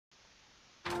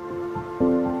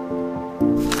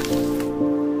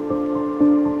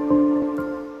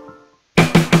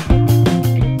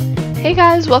Hey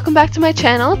guys, welcome back to my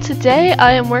channel. Today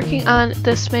I am working on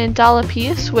this mandala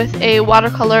piece with a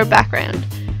watercolor background.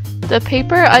 The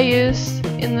paper I used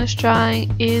in this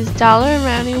drawing is Dollar &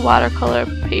 Rowney watercolor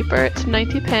paper. It's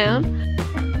 90 pound.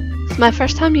 It's my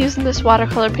first time using this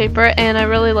watercolor paper and I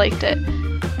really liked it.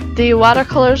 The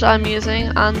watercolors I'm using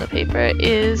on the paper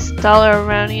is Dollar &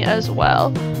 Rowney as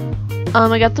well.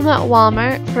 I got them at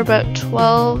Walmart for about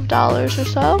 $12 or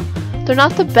so. They're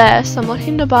not the best. I'm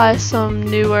looking to buy some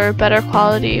newer, better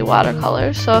quality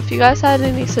watercolors. So if you guys had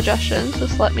any suggestions,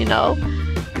 just let me know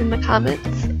in the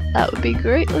comments. That would be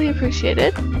greatly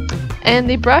appreciated. And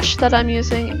the brush that I'm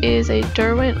using is a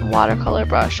Derwent watercolor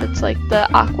brush. It's like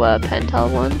the Aqua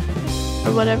Pentel one,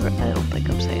 or whatever. I don't think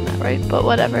I'm saying that right, but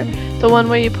whatever. The one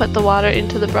where you put the water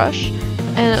into the brush.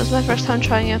 And it was my first time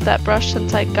trying out that brush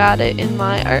since I got it in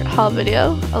my art haul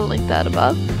video. I'll link that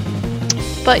above.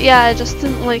 But yeah, I just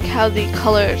didn't like how the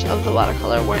colors of the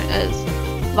watercolor weren't as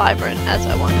vibrant as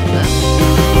I wanted them.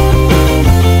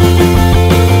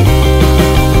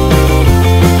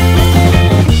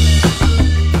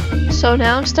 So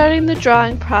now I'm starting the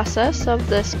drawing process of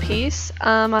this piece.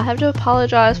 I have to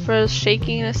apologize for the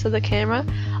shakiness of the camera.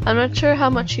 I'm not sure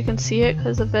how much you can see it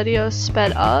because the video is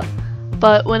sped up.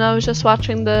 But when I was just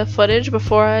watching the footage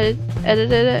before I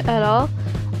edited it at all,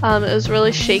 it was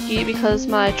really shaky because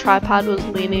my tripod was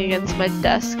leaning against my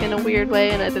desk in a weird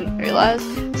way and I didn't realize.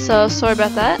 So sorry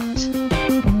about that.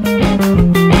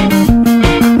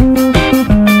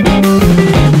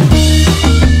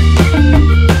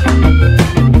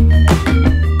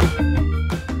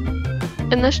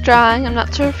 In this drawing, I'm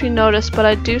not sure if you noticed, but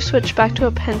I do switch back to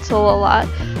a pencil a lot.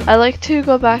 I like to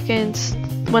go back and,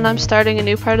 when I'm starting a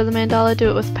new part of the mandala, do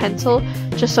it with pencil,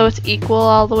 just so it's equal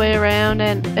all the way around,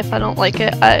 and if I don't like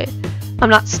it, I'm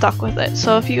not stuck with it.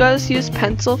 So if you guys use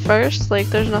pencil first, like,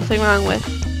 there's nothing wrong with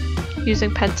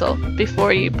using pencil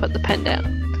before you put the pen down.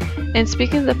 And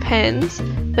speaking of the pens,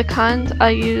 the kinds I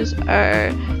use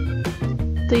are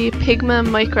the Pigma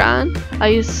Micron. I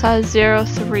use size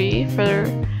 03 for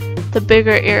the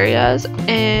bigger areas,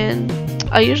 and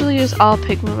I usually use all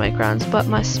Pigma Microns, but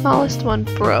my smallest one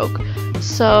broke.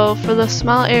 So for the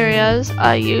small areas,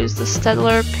 I use the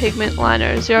Staedtler Pigment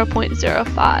Liner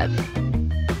 0.05.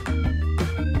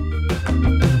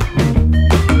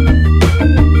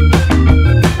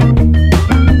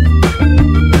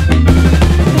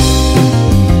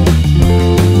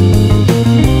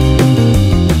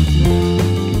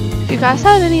 If you guys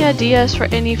have any ideas for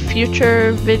any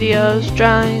future videos,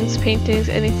 drawings, paintings,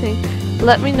 anything,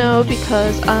 let me know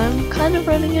because I'm kind of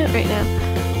running it right now.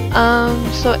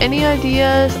 So any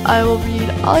ideas, I will read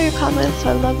all your comments.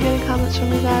 I love getting comments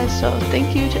from you guys, so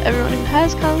thank you to everyone who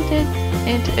has commented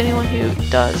and to anyone who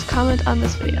does comment on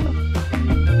this video.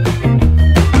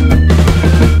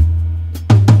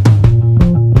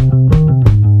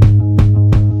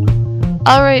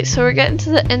 Alright, so we're getting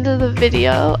to the end of the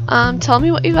video. Tell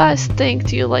me what you guys think.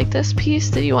 Do you like this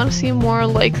piece? Do you want to see more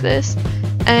like this?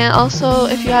 And also,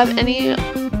 if you have any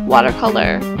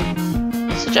watercolor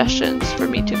suggestions for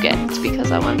me to get,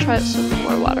 because I want to try out some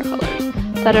more watercolors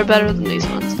that are better than these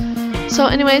ones. So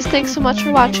anyways, thanks so much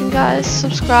for watching, guys.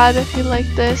 Subscribe if you like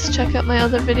this, check out my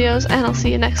other videos, and I'll see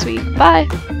you next week. Bye!